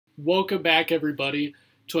Welcome back, everybody,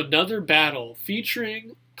 to another battle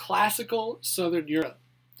featuring classical Southern Europe.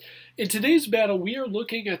 In today's battle, we are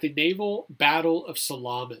looking at the naval Battle of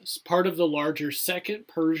Salamis, part of the larger Second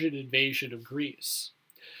Persian invasion of Greece.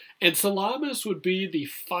 And Salamis would be the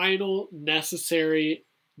final necessary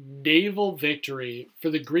naval victory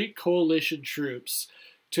for the Greek coalition troops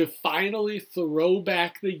to finally throw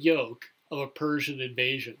back the yoke of a Persian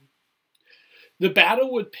invasion. The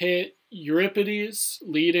battle would pit Euripides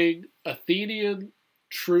leading Athenian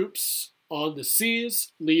troops on the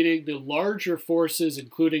seas, leading the larger forces,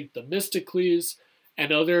 including Themistocles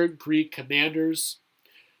and other Greek commanders,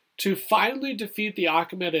 to finally defeat the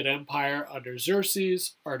Achaemenid Empire under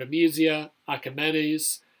Xerxes, Artemisia,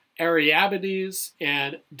 Achaemenid, Ariabenes,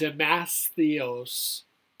 and Damastheos.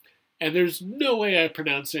 And there's no way I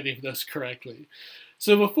pronounced any of those correctly.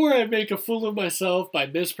 So before I make a fool of myself by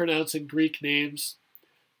mispronouncing Greek names,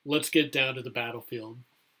 let's get down to the battlefield.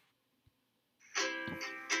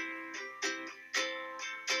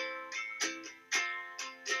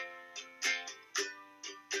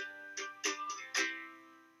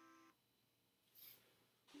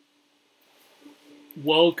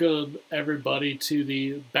 Welcome, everybody, to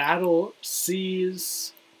the battle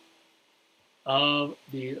seas of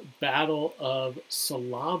the Battle of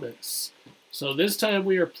Salamis. So this time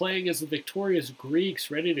we are playing as the victorious Greeks,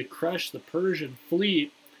 ready to crush the Persian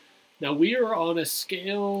fleet. Now we are on a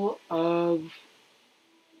scale of,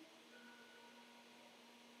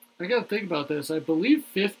 I gotta think about this, I believe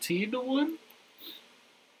 15 to 1.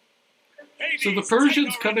 So the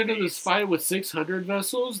Persians come into this fight with 600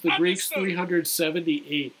 vessels, the Greeks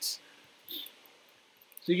 378.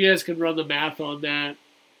 So you guys can run the math on that.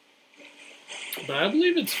 But I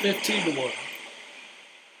believe it's 15 to 1.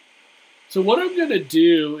 So what I'm going to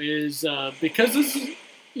do is, because this is,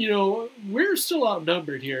 we're still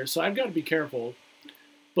outnumbered here, so I've got to be careful.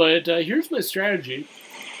 But here's my strategy.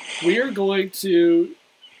 We are going to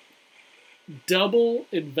double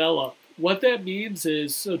envelop. What that means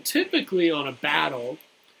is, so typically on a battle,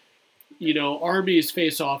 armies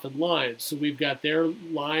face off in lines. So we've got their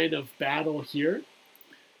line of battle here.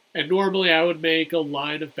 And normally I would make a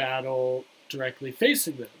line of battle directly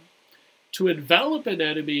facing them. To envelop an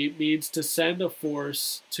enemy means to send a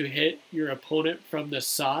force to hit your opponent from the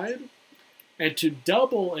side. And to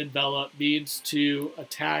double envelop means to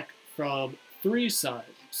attack from 3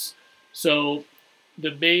 sides. So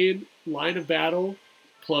the main line of battle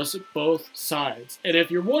plus both sides. And if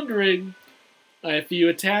you're wondering, if you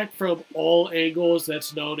attack from all angles,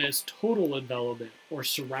 that's known as total envelopment or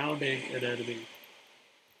surrounding an enemy.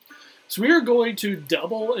 So we are going to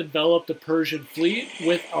double envelop the Persian fleet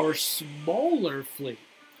with our smaller fleet.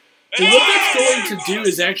 So what that's going to do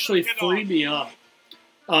is actually free me up.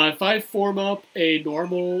 If I form up a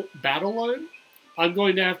normal battle line, I'm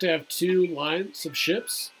going to have 2 lines of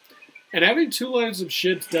ships. And having 2 lines of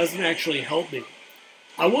ships doesn't actually help me.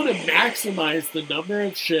 I want to maximize the number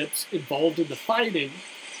of ships involved in the fighting,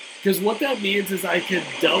 because what that means is I can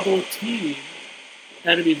double team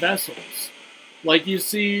enemy vessels. Like you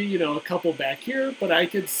see, a couple back here, but I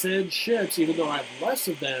could send ships, even though I have less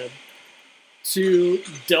of them, to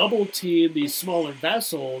double team these smaller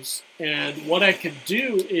vessels. And what I can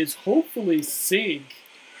do is hopefully sink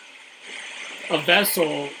a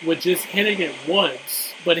vessel with just hitting it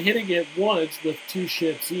once, but hitting it once with 2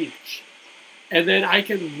 ships each. And then I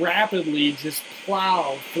can rapidly just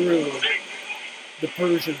plow through the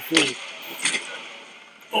Persian fleet.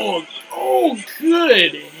 Oh,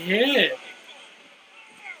 good hit.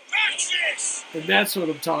 And that's what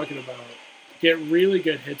I'm talking about. Get really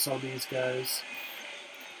good hits on these guys.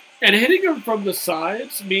 And hitting them from the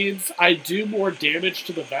sides means I do more damage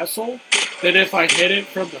to the vessel than if I hit it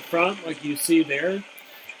from the front, like you see there.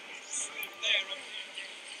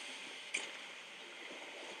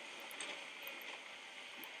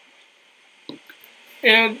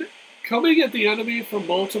 And coming at the enemy from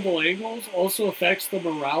multiple angles also affects the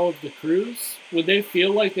morale of the crews. When they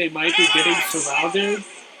feel like they might be getting surrounded,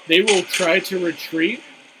 they will try to retreat.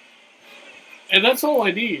 And that's all I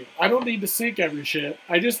need. I don't need to sink every ship.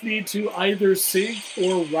 I just need to either sink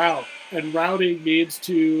or rout. And routing means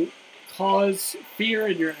to cause fear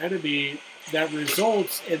in your enemy that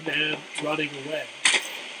results in them running away.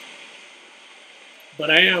 But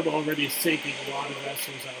I am already sinking a lot of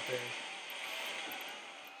vessels out there.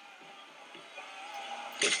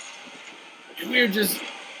 And we are just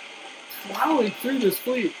plowing through this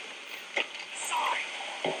fleet.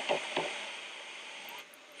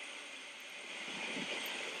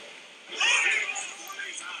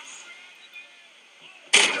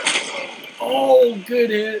 Oh, good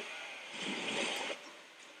hit.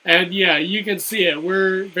 And yeah, you can see it.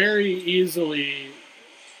 We're very easily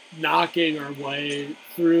knocking our way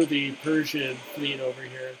through the Persian fleet over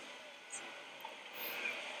here.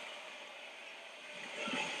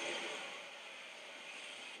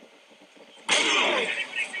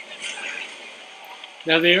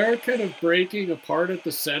 Now they are kind of breaking apart at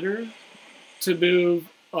the center to move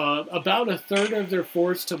about a third of their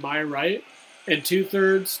force to my right and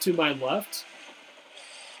 2/3 to my left.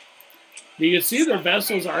 You can see their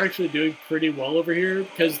vessels are actually doing pretty well over here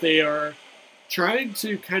because they are trying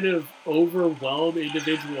to kind of overwhelm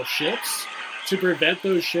individual ships to prevent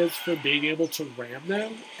those ships from being able to ram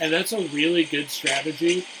them. And that's a really good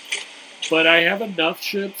strategy. But I have enough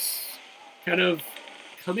ships kind of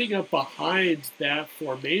coming up behind that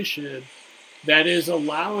formation that is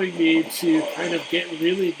allowing me to kind of get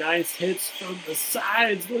really nice hits from the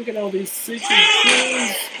sides. Look at all these sinking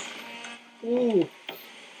crews. Ooh.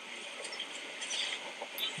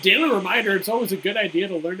 Daily reminder, it's always a good idea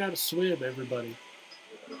to learn how to swim, everybody.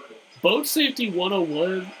 Boat safety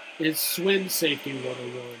 101 is swim safety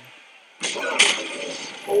 101.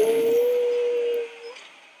 Oh.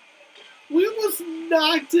 We almost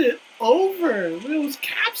knocked it over. We almost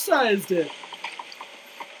capsized it.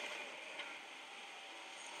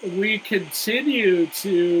 We continue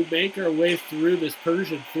to make our way through this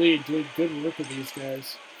Persian fleet, doing good work with these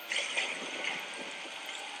guys.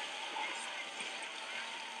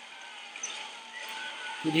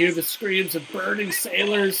 You can hear the screams of burning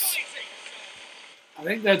sailors. I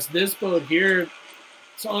think that's this boat here.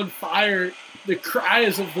 It's on fire. The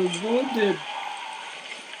cries of the wounded.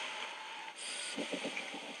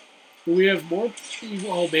 We have more.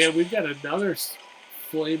 Oh man, we've got another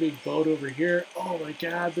flaming boat over here. Oh my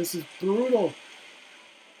god, this is brutal.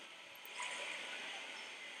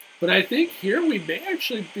 But I think here we may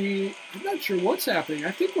actually be. I'm not sure what's happening.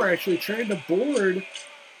 I think we're actually trying to board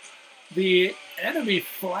the enemy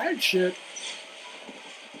flagship.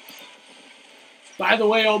 By the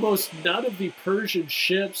way, almost none of the Persian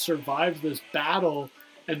ships survived this battle,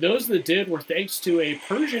 and those that did were thanks to a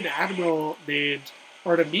Persian admiral named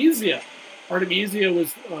Artemisia. Artemisia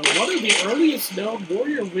was one of the earliest known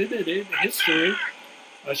warrior women in history.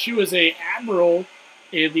 She was an admiral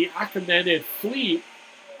in the Achaemenid fleet.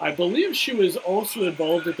 I believe she was also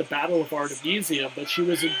involved at the Battle of Artemisia, but she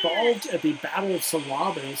was involved at the Battle of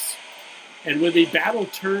Salamis. And when the battle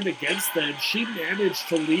turned against them, she managed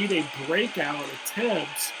to lead a breakout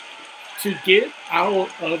attempt to get out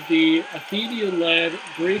of the Athenian-led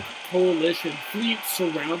Greek coalition fleet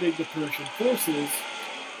surrounding the Persian forces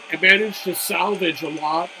and managed to salvage a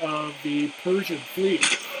lot of the Persian fleet.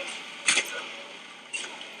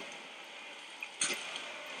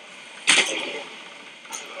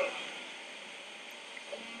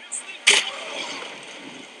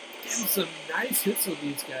 Getting some nice hits on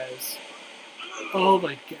these guys. Oh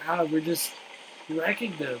my god, we're just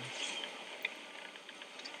wrecking them.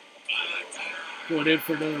 Going in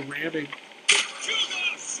for another ramming.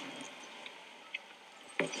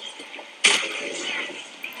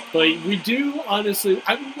 But we do honestly.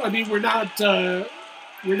 I mean, we're not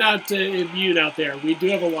immune out there. We do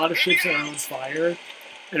have a lot of ships that are on fire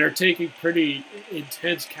and are taking pretty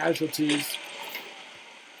intense casualties.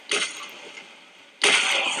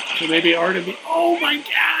 So maybe Artemis. Oh my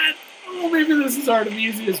god! Oh, maybe this is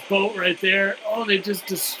Artemisia's boat right there. Oh, they just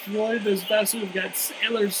destroyed this vessel. We've got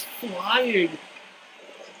sailors flying.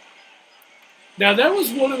 Now, that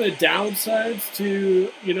was one of the downsides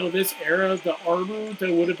to, this era. The armor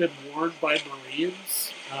that would have been worn by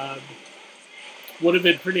Marines would have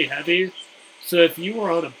been pretty heavy. So if you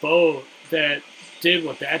were on a boat that did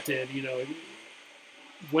what that did,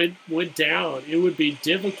 went down, it would be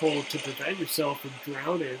difficult to prevent yourself from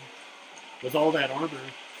drowning with all that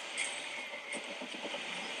armor.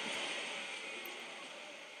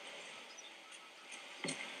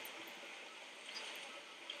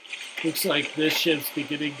 Looks like this ship's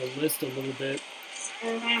beginning to list a little bit.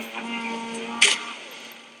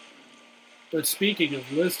 But speaking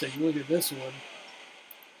of listing, look at this one.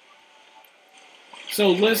 So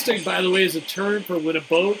listing, by the way, is a term for when a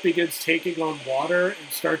boat begins taking on water and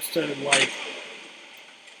starts to,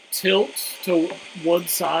 tilt to one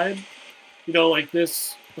side. Like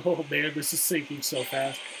this. Oh, man, this is sinking so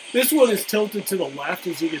fast. This one is tilted to the left,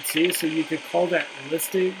 as you can see, so you could call that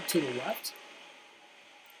listing to the left.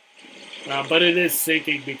 But it is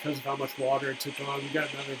sinking because of how much water it took on. We've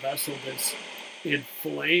got another vessel that's in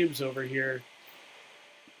flames over here.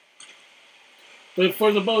 But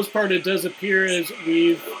for the most part, it does appear as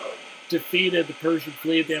we've defeated the Persian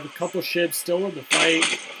fleet. They have a couple ships still in the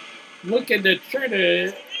fight, looking to try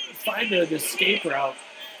to find an escape route.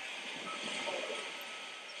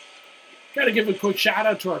 Got to give a quick shout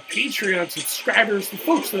out to our Patreon subscribers, the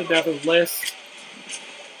folks that never list.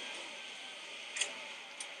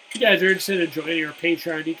 If you guys are interested in joining our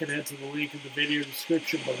Patreon, you can head to the link in the video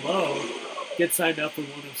description below. Get signed up for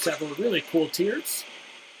one of several really cool tiers.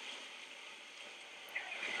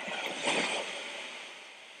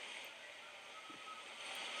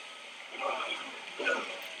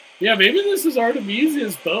 Yeah, maybe this is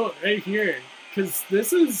Artemisia's boat right here, because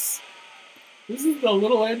this is the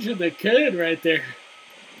little engine that could right there.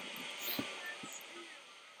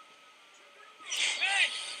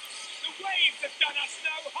 The waves have done us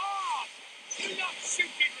no harm. Do not shoot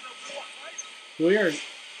into the water. We are.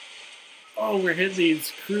 Oh, we're hitting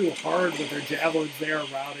these crew hard with their javelins. They are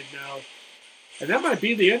routing now, and that might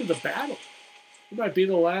be the end of the battle. It might be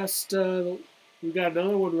the last. We got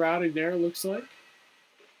another one routing there. Looks like.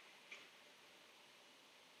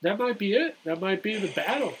 That might be it. That might be the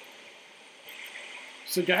battle.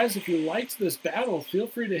 So guys, if you liked this battle, feel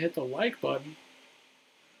free to hit the like button.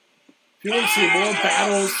 If you want to see more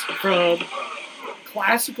battles from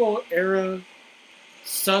classical era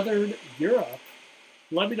Southern Europe,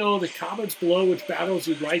 let me know in the comments below which battles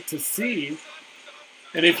you'd like to see.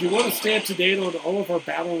 And if you want to stay up to date on all of our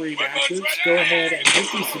battle reenactments, go ahead and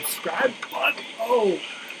hit the subscribe button. Oh,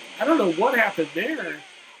 I don't know what happened there.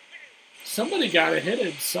 Somebody got a hit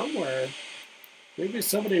in somewhere. Maybe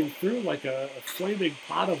somebody threw like a flaming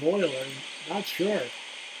pot of oil. I'm not sure.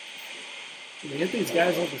 They hit these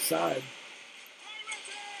guys on the side.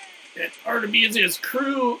 And Artemisia's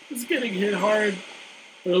crew is getting hit hard.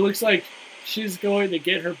 But it looks like she's going to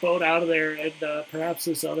get her boat out of there, and perhaps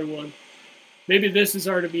this other one. Maybe this is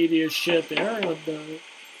Artemisia's ship. They are on the...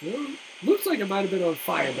 Well, looks like it might have been on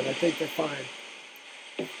fire, but I think they're fine.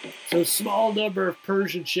 So a small number of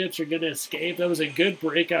Persian ships are going to escape. That was a good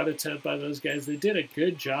breakout attempt by those guys. They did a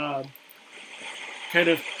good job kind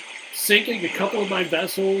of sinking a couple of my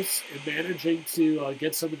vessels and managing to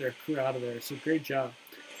get some of their crew out of there. So great job.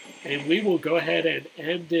 And we will go ahead and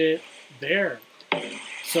end it there.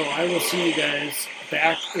 So I will see you guys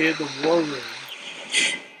back in the war room.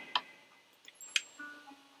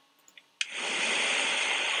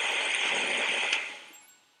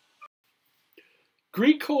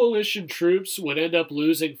 Greek coalition troops would end up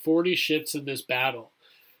losing 40 ships in this battle,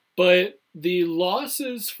 but the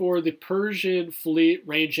losses for the Persian fleet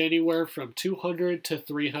range anywhere from 200 to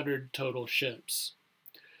 300 total ships.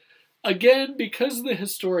 Again, because of the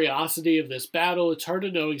historicity of this battle, it's hard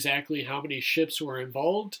to know exactly how many ships were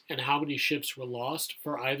involved and how many ships were lost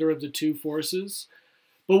for either of the two forces.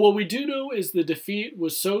 But what we do know is the defeat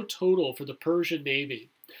was so total for the Persian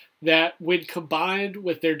navy that when combined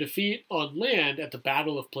with their defeat on land at the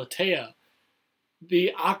Battle of Plataea,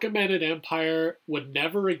 the Achaemenid Empire would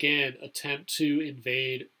never again attempt to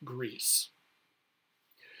invade Greece.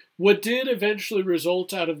 What did eventually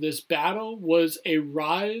result out of this battle was a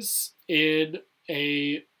rise in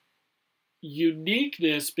a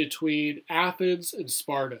uniqueness between Athens and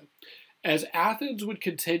Sparta, as Athens would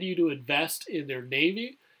continue to invest in their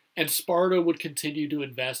navy and Sparta would continue to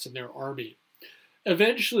invest in their army.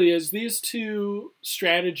 Eventually, as these two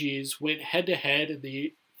strategies went head-to-head in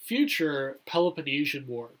the future Peloponnesian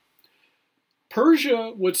War,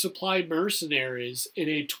 Persia would supply mercenaries in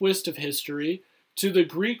a twist of history to the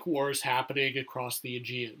Greek wars happening across the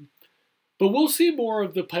Aegean. But we'll see more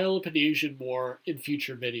of the Peloponnesian War in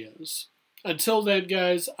future videos. Until then,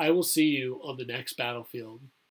 guys, I will see you on the next battlefield.